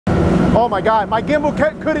Oh my God, my gimbal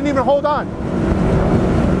couldn't even hold on.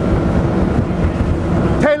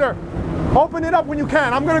 Taylor, open it up when you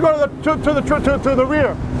can. I'm gonna go to the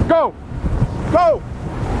rear. Go, go.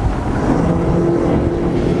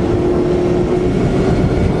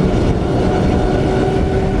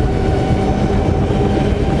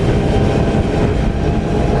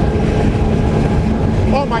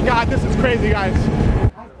 Oh my God, this is crazy, guys.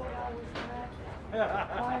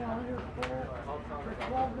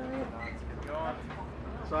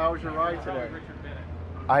 So how was your ride today?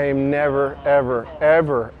 I am never, ever,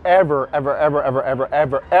 ever, ever, ever, ever, ever, ever,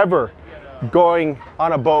 ever, ever going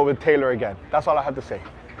on a boat with Taylor again. That's all I have to say.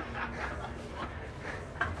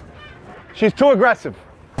 She's too aggressive.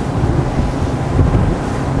 We're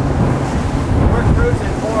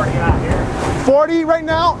cruising 40 out here. 40 right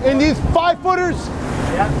now in these 5-footers?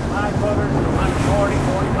 Yep, 5-footers, 140,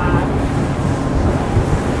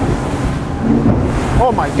 45.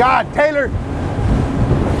 Oh my God, Taylor.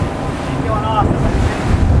 She's doing awesome.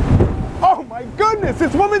 Oh my goodness,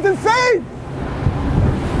 this woman's insane.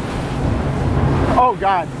 Oh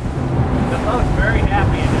God. The boat's very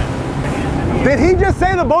happy in it. Did he just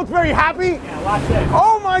say the boat's very happy? Yeah, watch this.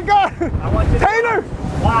 Oh my God. I want you to Taylor.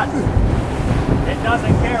 watch. It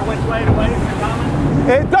doesn't care which way the waves are coming.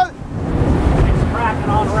 It does. It's cracking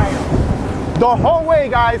on rail. The whole way,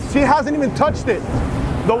 guys. She hasn't even touched it.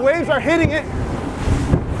 The waves are hitting it.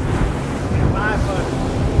 5-footers.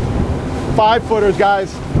 5-footers,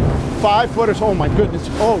 guys. 5-footers. Oh my goodness.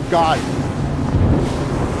 Oh God.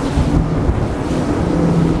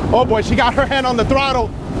 Oh boy, she got her hand on the throttle.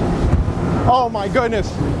 Oh my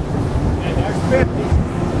goodness. And there's 50.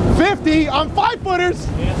 50 on 5-footers.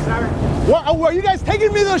 Yes, sir. What, are you guys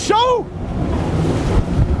taking me to the show?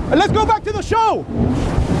 Let's go back to the show.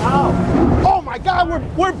 Oh. Oh my God,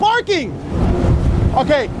 we're barking.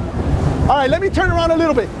 Okay. All right, let me turn around a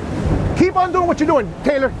little bit. Keep on doing what you're doing,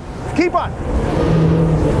 Taylor. Keep on.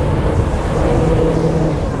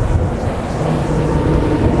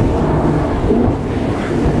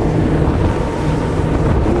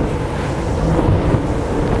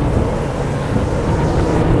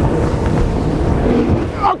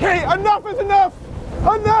 Okay, enough is enough.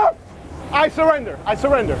 Enough. I surrender. I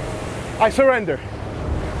surrender. I surrender.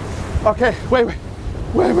 Okay, wait.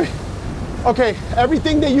 Okay,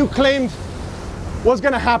 everything that you claimed was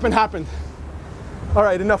gonna happen happened. All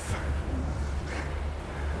right, enough.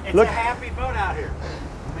 It's Look. a happy boat out here.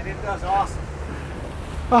 I mean, it does awesome.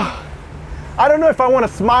 I don't know if I want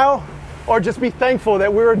to smile or just be thankful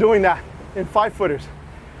that we were doing that in 5-footers.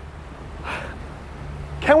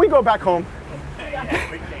 Can we go back home?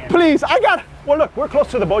 Yeah, we can. Please, well look, we're close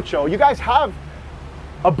to the boat show. You guys have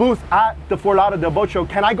a booth at the Fort Lauderdale boat show.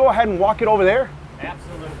 Can I go ahead and walk it over there?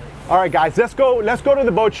 Absolutely. All right, guys, let's go to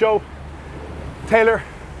the boat show. Taylor,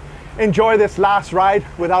 enjoy this last ride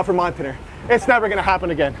with Alfred Montaner. It's never gonna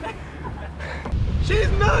happen again. She's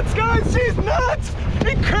nuts, guys, she's nuts!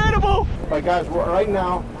 Incredible! All right, guys, right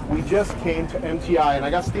now, we just came to MTI, and I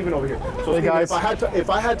got Steven over here. So hey, Steven, guys, if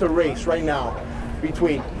I had to race right now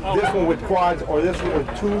between this one with quads or this one with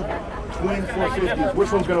two twin 450s,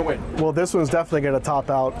 which one's going to win? Well, this one's definitely going to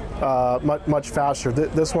top out much faster.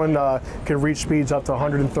 This one can reach speeds up to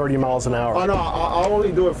 130 miles an hour. Oh no, I'll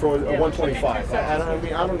only do it for 125.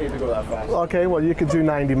 I don't need to go that fast. Okay, well you could do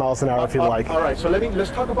 90 miles an hour if you like. All right, so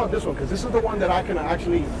let's talk about this one, because this is the one that I can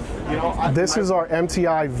actually, you know. This is our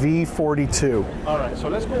Mti V42. All right, so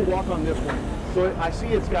let's go walk on this one. So I see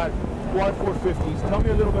it's got quad 450s. Tell me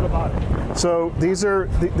a little bit about it. So these are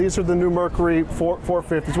the new Mercury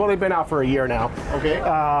 450s. Well, they've been out for a year now. Okay.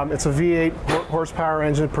 It's a V8 horsepower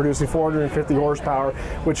engine producing 450 horsepower,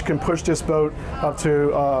 which can push this boat up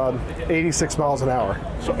to 86 miles an hour.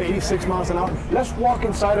 So 86 miles an hour. Let's walk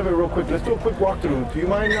inside of it real quick. Let's do a quick walkthrough. Do you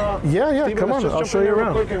mind? Yeah. Steven, come on. I'll show you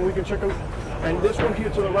around. Real quick and we can check out. And this one here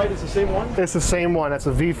to the right is the same one? It's the same one. That's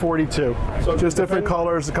a V42. So just different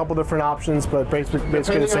colors, a couple different options, but basically the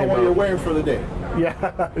same boat. Depending on what you're wearing for the day. Yeah.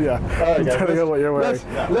 All right, depending on what you're wearing.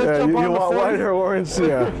 Let's jump on you want white or orange?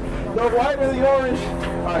 Yeah. The white or the orange.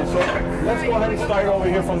 All right, so let's go ahead and start over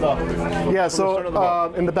here from the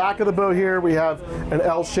in the back of the boat here, we have an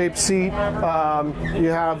L-shaped seat.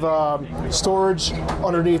 You have storage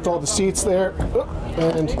underneath all the seats there.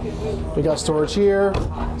 And we got storage here,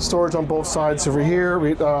 storage on both sides over here,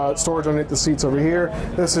 storage underneath the seats over here.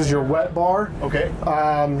 This is your wet bar, okay,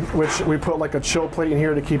 which we put like a chill plate in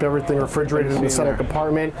here to keep everything refrigerated in the center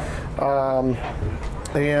compartment.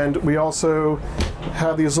 And we also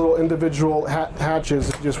have these little individual hatches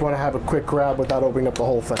if you just want to have a quick grab without opening up the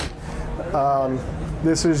whole thing.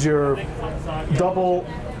 This is your double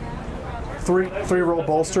three-row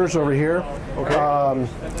bolsters over here. Okay.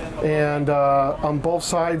 And on both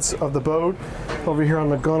sides of the boat, over here on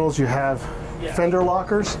the gunnels, you have fender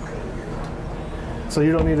lockers. So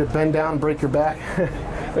you don't need to bend down and break your back.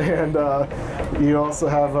 And you also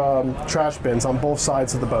have trash bins on both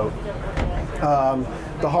sides of the boat.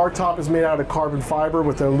 The hardtop is made out of carbon fiber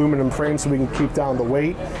with an aluminum frame so we can keep down the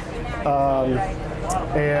weight.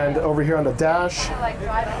 And over here on the dash,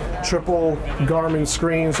 triple Garmin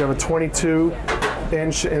screens. You have a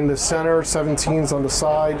 22-inch in the center, 17s on the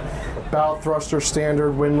side. Bow thruster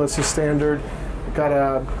standard, windlass is standard. Got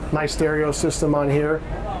a nice stereo system on here.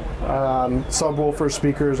 Subwoofer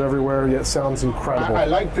speakers everywhere. Yeah, it sounds incredible. I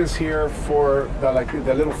like this here for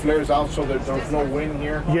the little flares out so that there's no wind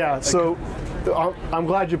here. Yeah, so I'm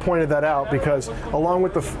glad you pointed that out, because along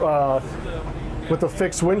with the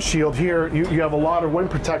fixed windshield here, you have a lot of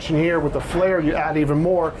wind protection here. With the flare, you add even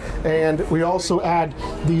more, and we also add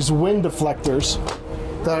these wind deflectors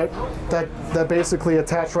that basically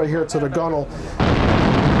attach right here to the gunnel.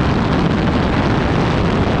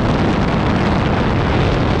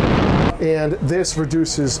 And this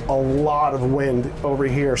reduces a lot of wind over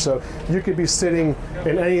here. So you could be sitting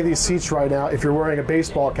in any of these seats right now. If you're wearing a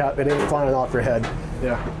baseball cap, it ain't flying off your head.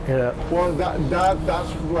 Yeah. Well,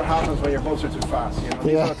 that's what happens when your boats are too fast. You know,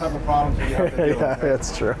 these are the type of problems that you have to deal with. Yeah,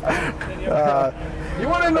 that's true. You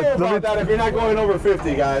want to know about that if you're not going over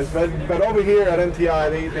 50, guys. But over here at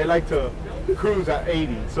MTI, they like to cruise at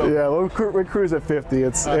 80. So yeah, we cruise at 50.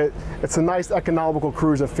 It's a nice economical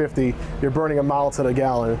cruise at 50. You're burning a mile to the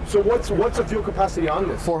gallon. So what's the fuel capacity on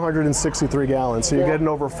this? 463 gallons. So you're getting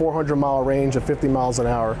over 400-mile range at 50 miles an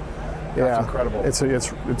hour. That's incredible.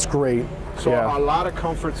 It's great. So a lot of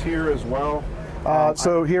comforts here as well.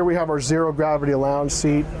 So here we have our zero gravity lounge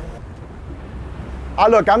seat.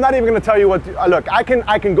 Look, I'm not even going to tell you what. Look, I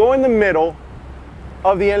can go in the middle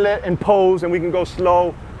of the inlet and pose, and we can go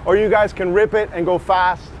slow, or you guys can rip it and go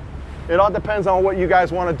fast. It all depends on what you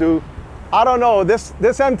guys want to do. I don't know. This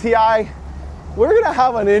MTI, we're going to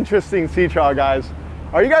have an interesting sea trial, guys.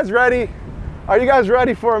 Are you guys ready? Are you guys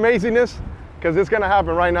ready for amazingness? Because it's going to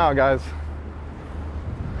happen right now, guys.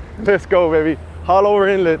 Let's go, baby. Haulover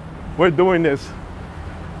Inlet. We're doing this.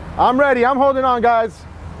 I'm ready. I'm holding on, guys.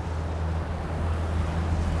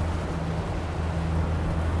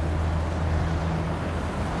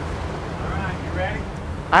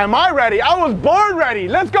 Am I ready? I was born ready.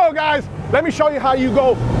 Let's go, guys. Let me show you how you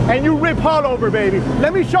go and you rip Haulover, baby.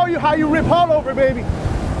 Let me show you how you rip Haulover, baby.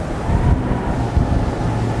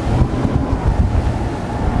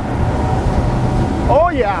 Oh,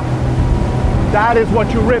 yeah. That is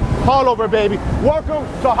what you rip Haulover, baby. Welcome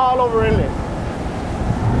to Haulover Inlet.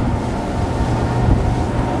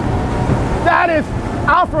 That is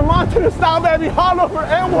Alfred Montaner style, baby. Haulover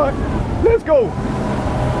and what? Let's go.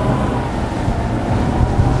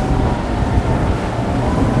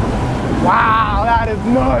 Wow, that is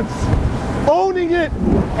nuts. Owning it.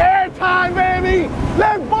 Airtime, baby.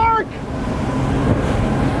 Let's bark.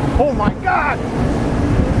 Oh my God.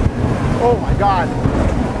 Oh my God.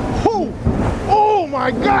 Oh, oh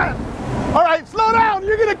my God. All right, slow down.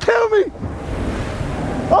 You're gonna kill me.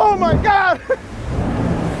 Oh my God.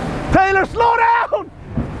 Taylor, slow down.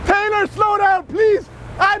 Taylor, slow down, please.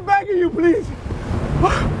 I'm begging you, please.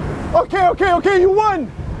 Okay. You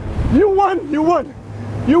won. You won.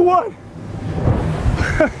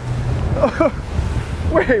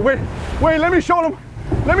 Wait, let me show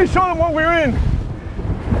them what we're in.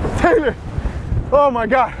 Taylor, oh my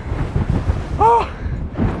God.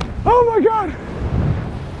 Oh my God.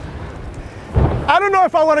 I don't know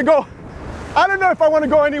if I want to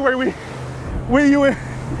go anywhere with you in.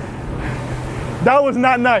 That was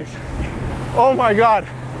not nice. Oh my God.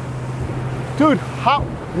 Dude,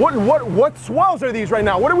 what swells are these right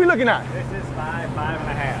now? What are we looking at? This is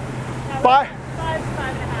 5.5. 5.5.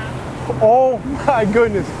 Oh my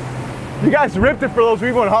goodness. You guys ripped it for those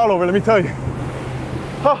people in Haulover, let me tell you.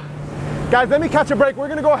 Oh, guys, let me catch a break. We're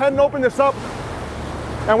gonna go ahead and open this up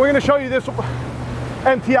and we're gonna show you this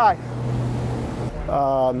MTI.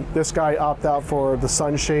 This guy opted out for the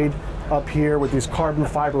sunshade up here with these carbon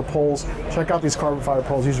fiber poles. Check out these carbon fiber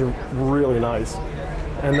poles. These are really nice.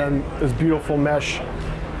 And then this beautiful mesh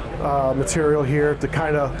material here to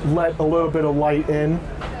kind of let a little bit of light in.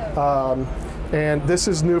 And this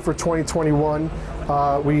is new for 2021.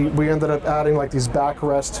 We ended up adding like these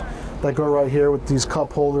backrests that go right here with these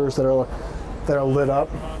cup holders that are lit up.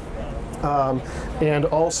 And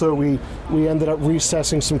also we ended up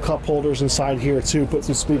recessing some cup holders inside here too, put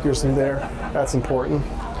some speakers in there. That's important.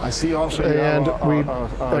 I see also and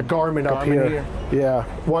a Garmin up here. Yeah,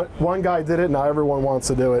 one guy did it, now everyone wants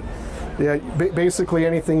to do it. Yeah, basically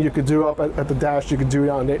anything you could do up at the dash, you could do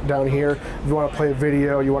down here. If you want to play a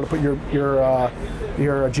video, you want to put your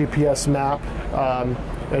GPS map,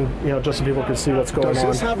 and you know, just so people can see what's going on. Does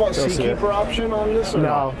this have a Seakeeper option on this? Or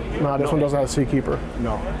no, this one doesn't have a Seakeeper.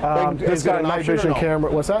 No. It's got a night vision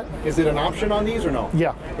camera. What's that? Is it an option on these or no?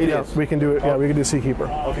 Yeah, it is. We can do it. Yeah, we can do Seakeeper.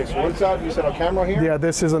 Okay, so what's that? You said a camera here? Yeah,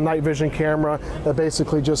 this is a night vision camera that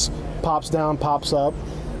basically just pops down, pops up,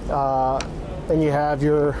 and you have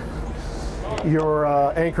your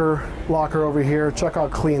anchor locker over here. Check how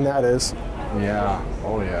clean that is. Yeah.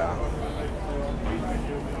 Oh yeah.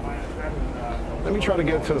 Let me try to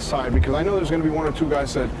get to the side because I know there's going to be one or two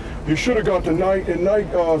guys that you should have got the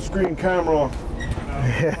night screen camera.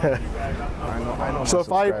 Yeah. I know. So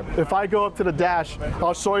if I go up to the dash,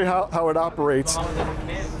 I'll show you how it operates.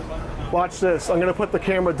 Watch this. I'm going to put the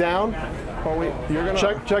camera down. You're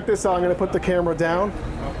gonna Check this out. I'm going to put the camera down.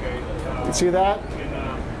 You see that?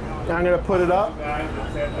 I'm going to put it up.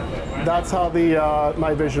 That's how the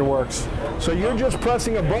night vision works. So you're just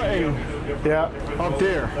pressing a button. Yeah. Up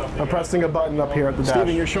there. I'm pressing a button up here at the dash.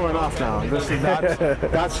 Steven, you're showing off now.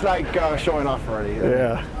 That's like showing off already.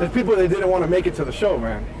 Yeah. There's people that didn't want to make it to the show,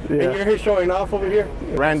 man. Yeah. And you're here showing off over here.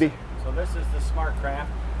 Randy. So this is the smart craft.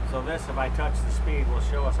 So this, if I touch the speed, will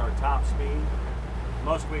show us our top speed.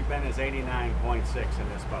 Most we've been is 89.6 in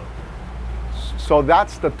this boat. So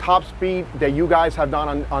that's the top speed that you guys have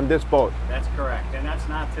done on this boat? That's correct. And that's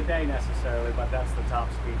not today necessarily, but that's the top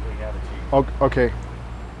speed we have achieved. Okay.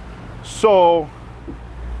 So...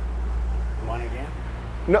 One again?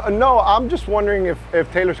 No, I'm just wondering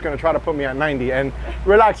if Taylor's going to try to put me at 90. And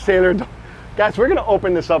relax, Taylor. Guys, we're going to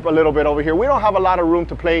open this up a little bit over here. We don't have a lot of room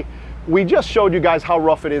to play. We just showed you guys how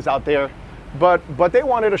rough it is out there. But they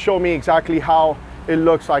wanted to show me exactly how it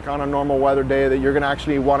looks like on a normal weather day that you're going to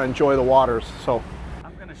actually want to enjoy the waters. So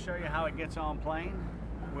I'm going to show you how it gets on plane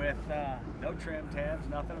with no trim tabs,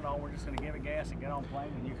 nothing at all. We're just going to give it gas and get on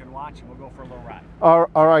plane, and you can watch, and we'll go for a little ride.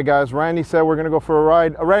 all right, guys. Randy said we're going to go for a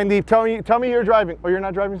ride. Randy, tell me you're driving. Oh, you're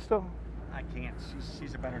not driving still? I can't.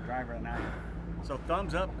 She's a better driver than I am. So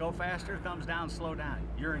thumbs up, go faster. Thumbs down, slow down.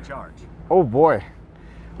 You're in charge. Oh boy.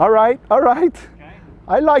 All right. Okay.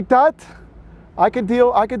 I like that. I could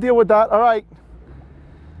deal with that. All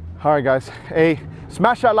right, guys. Hey,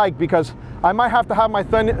 smash that like because I might have to have my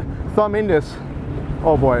thumb in this.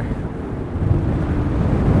 Oh boy.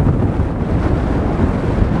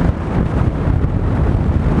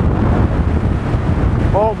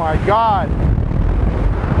 Oh my God.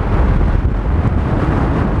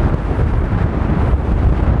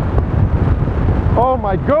 Oh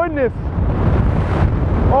my goodness.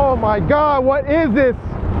 Oh my God, what is this?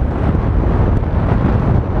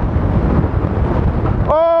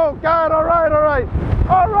 Oh God, all right.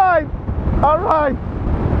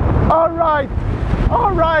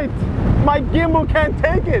 My gimbal can't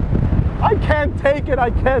take it. I can't take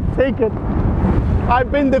it.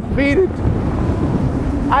 I've been defeated.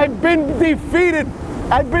 I've been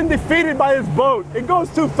defeated by this boat. It goes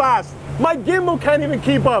too fast. My gimbal can't even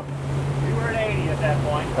keep up. You were at 80 at that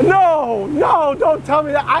point. No, don't tell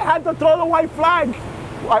me that. I had to throw the white flag.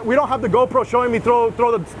 We don't have the GoPro showing me throw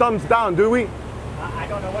the thumbs down, do we? I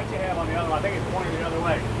don't know what you have on the other one. I think it's pointing the other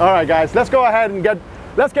way. All right, guys, let's go ahead and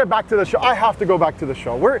let's get back to the show. I have to go back to the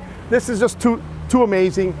show. This is just too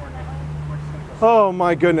amazing. Oh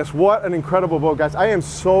my goodness, what an incredible boat, guys. I am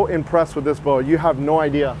so impressed with this boat. You have no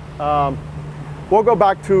idea. We'll go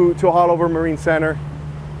back to Haulover Marine Center.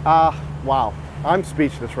 Wow, I'm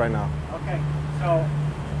speechless right now. Okay, so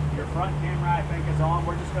your front camera, I think, is on.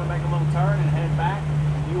 We're just going to make a little turn and head back.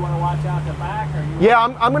 Do you want to watch out the back? Or you Yeah,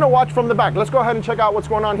 I'm going to watch from the back. Let's go ahead and check out what's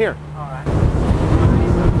going on here. All right.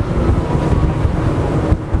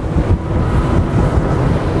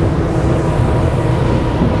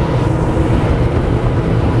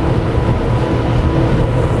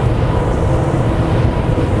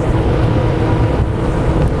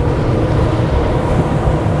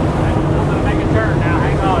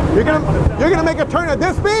 You're gonna make a turn at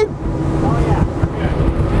this speed? Oh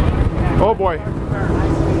yeah. Oh boy.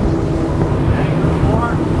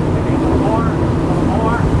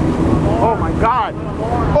 Oh my God.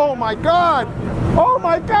 Oh my God. Oh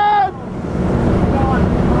my God.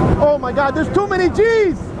 Oh my God. There's too many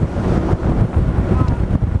G's.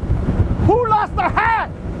 Who lost the hat?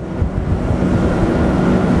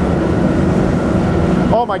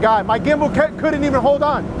 Oh my God. My gimbal couldn't even hold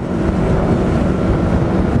on.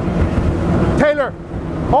 Taylor,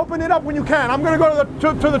 open it up when you can. I'm gonna go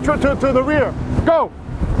to the rear. Go,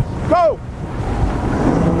 go.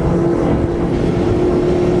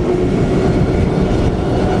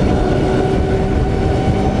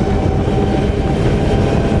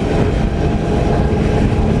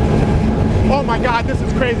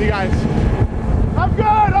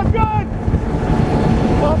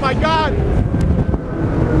 my God.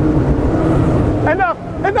 Enough,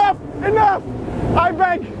 enough, enough. I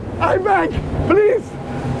beg, please,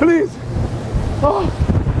 please. Oh.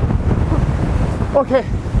 Okay.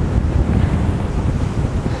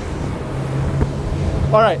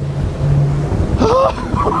 All right.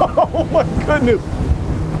 Oh my goodness.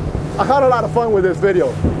 I had a lot of fun with this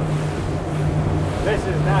video. This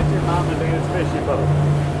is not your mama's biggest fishing boat.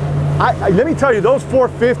 Let me tell you, those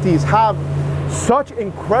 450s have such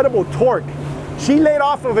incredible torque. She laid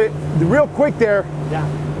off of it real quick there. Yeah.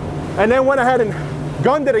 And then went ahead and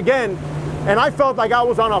gunned it again. And I felt like I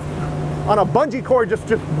was on a bungee cord just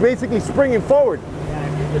basically springing forward. Yeah,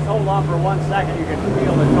 if you just hold on for 1 second, you can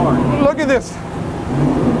feel the torque. Look at this.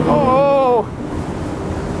 Oh.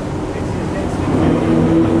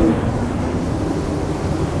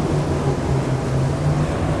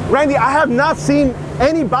 Randy, I have not seen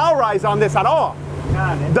any bow rise on this at all.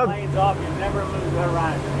 God, it planes off, you never lose the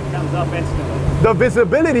horizon. It comes up instantly. The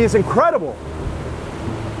visibility is incredible.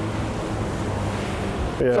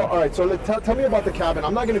 Yeah. So, all right, so tell me about the cabin.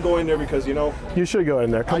 I'm not going to go in there because, you know. You should go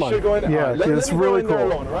in there. Come on. I should go in there? Yeah, right, it's really cool.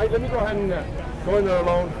 Alone, all right? Let me go ahead and go in there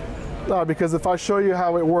alone. No, because if I show you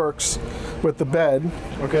how it works with the bed,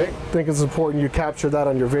 okay, I think it's important you capture that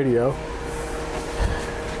on your video.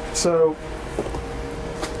 So,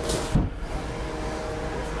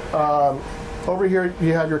 over here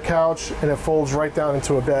you have your couch and it folds right down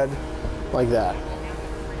into a bed like that.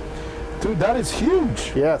 Dude, that is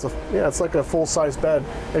huge. Yeah, it's like a full-size bed,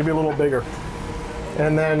 maybe a little bigger.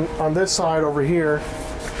 And then on this side over here,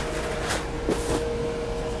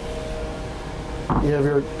 you have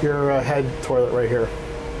your head toilet right here.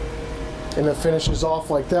 And it finishes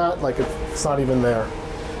off like that, like it's not even there.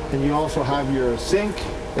 And you also have your sink,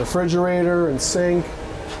 refrigerator and sink,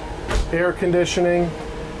 air conditioning,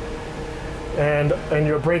 and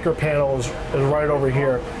your breaker panel is right over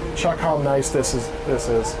here. Check how nice this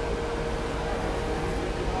is.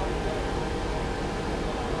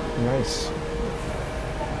 Nice.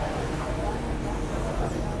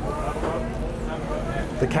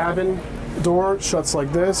 The cabin door shuts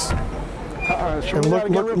like this. And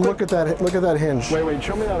look at that hinge. Wait,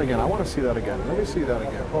 show me that again. I want to see that again. Let me see that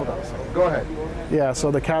again. Hold on a second. Go ahead. Yeah,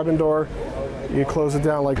 so the cabin door, you close it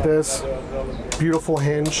down like this. Beautiful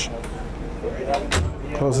hinge.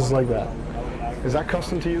 Closes like that. Is that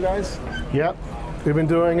custom to you guys? Yep. We've been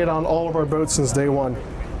doing it on all of our boats since day one.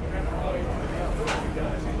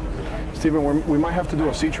 Steven, we might have to do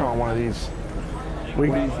a sea trial on one of these. We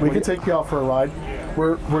can take you out for a ride.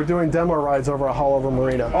 We're doing demo rides over at Haulover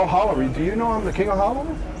Marina. Oh, Haulover. Do you know I'm the King of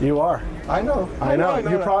Haulover? You are. I know. I know.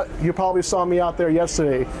 You probably saw me out there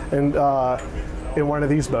yesterday in one of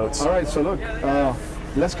these boats. All right, so look,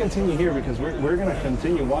 let's continue here because we're going to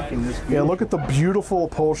continue walking this. Yeah, look at the beautiful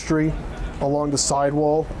upholstery along the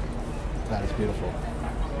sidewall. That is beautiful.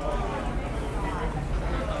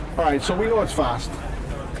 All right, so we know it's fast.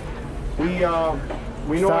 We know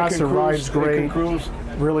fast, it can it rides great, it can cruise.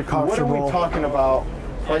 Really comfortable. What are we talking about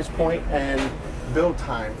price point and build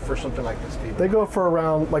time for something like this, Steve? They go for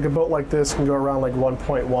around, like a boat like this can go around like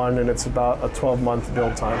 1.1 and it's about a 12-month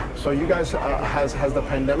build time. So you guys, has the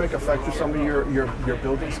pandemic affected some of your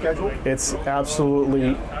building schedule? It's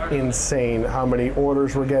absolutely insane how many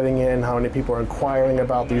orders we're getting in, how many people are inquiring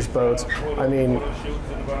about these boats. I mean,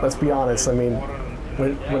 let's be honest, I mean,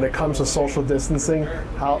 when it comes to social distancing,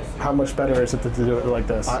 how much better is it to do it like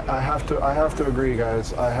this? I have to agree,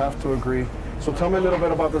 guys. I have to agree. So tell me a little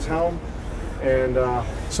bit about this helm. And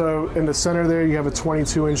so in the center there, you have a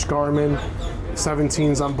 22-inch Garmin,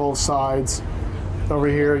 17s on both sides. Over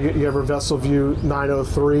here, you have a Vessel View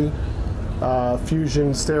 903,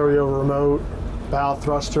 Fusion stereo remote, bow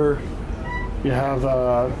thruster. You have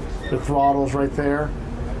the throttles right there.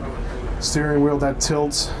 Steering wheel that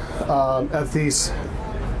tilts.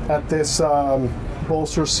 At this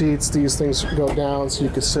bolster seats, these things go down so you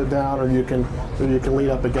can sit down or you can lean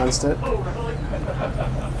up against it.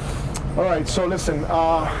 All right, so listen,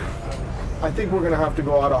 I think we're gonna have to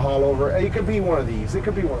go out of Haulover. It could be one of these. It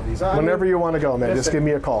could be one of these. Whenever you want to go, man, listen, just give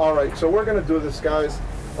me a call. All right, so we're gonna do this, guys.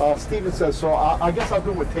 Steven says so. I guess I'll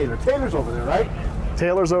do it with Taylor. Taylor's over there, right?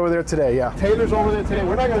 Taylor's over there today, yeah. Taylor's over there today.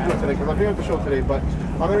 We're not gonna do it today because I'm here at the show today, but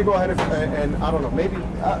I'm gonna go ahead and I don't know, maybe.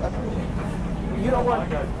 You know what?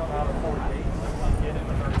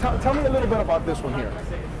 Tell me a little bit about this one here.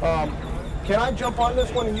 Can I jump on this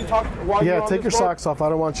one and you talk while you're on take your boat? socks off. I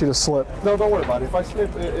don't want you to slip. No, don't worry about it. If I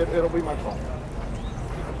slip, it'll be my fault.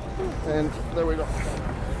 And there we go.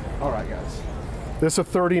 All right, guys. This is a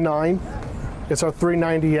 39. It's our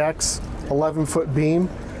 390X, 11-foot beam.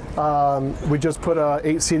 We just put a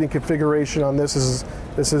 8-seating configuration on this. This is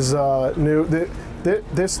This is new.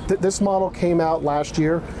 This model came out last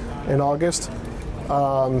year in August,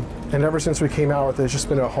 and ever since we came out with it, it's just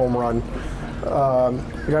been a home run.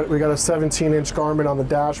 We got a 17-inch Garmin on the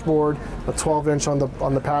dashboard, a 12-inch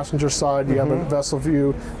on the passenger side. You have a vessel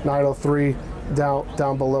view 903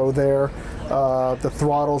 down below there. The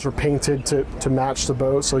throttles are painted to match the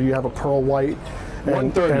boat, so you have a pearl white.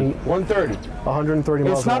 130. 130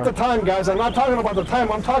 miles It's not the time, guys. I'm not talking about the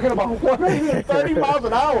time. I'm talking about 130 miles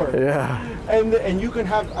an hour. Yeah. And you can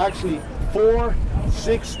have actually 4,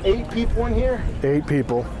 6, 8 people in here. 8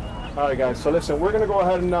 people. All right, guys. So listen, we're gonna go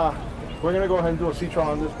ahead and do a sea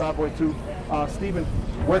trial on this bad boy too. Steven,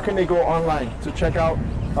 where can they go online to check out?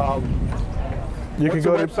 You can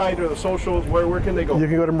go to the website or the socials. Where can they go? You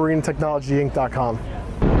can go to marinetechnologyinc.com.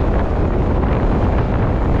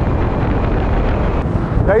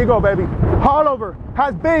 There you go, baby. Haulover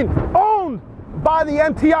has been owned by the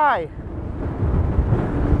Mti.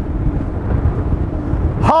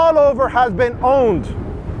 Haulover has been owned.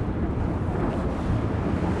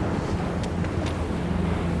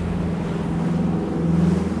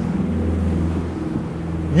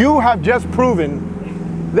 You have just proven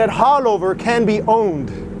that Haulover can be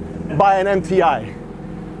owned by an Mti.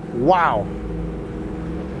 Wow.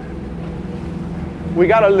 We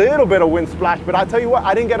got a little bit of wind splash, but I'll tell you what,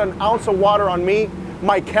 I didn't get an ounce of water on me,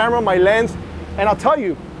 my camera, my lens, and I'll tell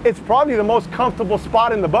you, it's probably the most comfortable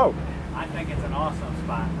spot in the boat. I think it's an awesome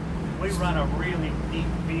spot. We run a really deep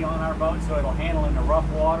V on our boat, so it'll handle in the rough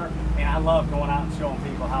water, and I love going out and showing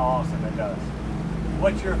people how awesome it does.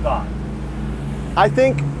 What's your thought? I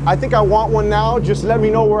think I want one now. Just let me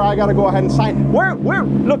know where I gotta go ahead and sign.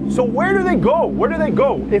 Look, so where do they go? Where do they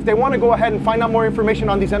go if they want to go ahead and find out more information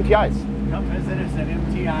on these MTIs? Come visit us at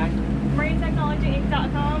Mti.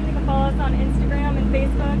 MarineTechnologyInc.com. You can follow us on Instagram and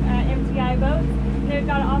Facebook at Mti Boats. And we've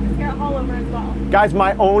got an office here at Haulover as well. Guys,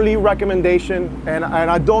 my only recommendation, and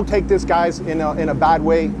I don't take this, guys, in a bad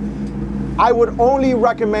way, I would only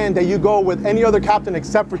recommend that you go with any other captain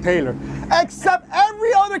except for Taylor. Except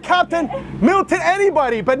every other captain, Milton,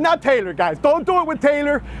 anybody, but not Taylor, guys. Don't do it with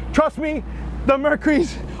Taylor. Trust me, the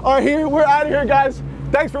Mercuries are here. We're out of here, guys.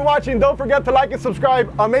 Thanks for watching. Don't forget to like and subscribe.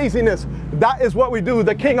 Amazingness. That is what we do.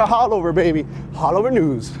 The King of Haulover, baby. Haulover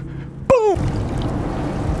News. Boom!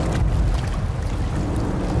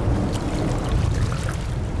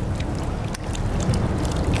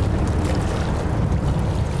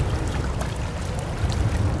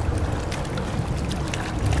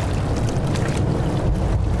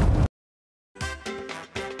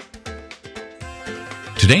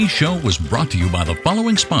 Today's show was brought to you by the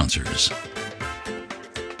following sponsors.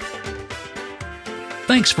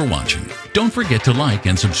 Thanks for watching. Don't forget to like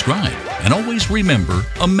and subscribe. And always remember,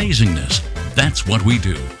 amazingness. That's what we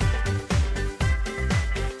do.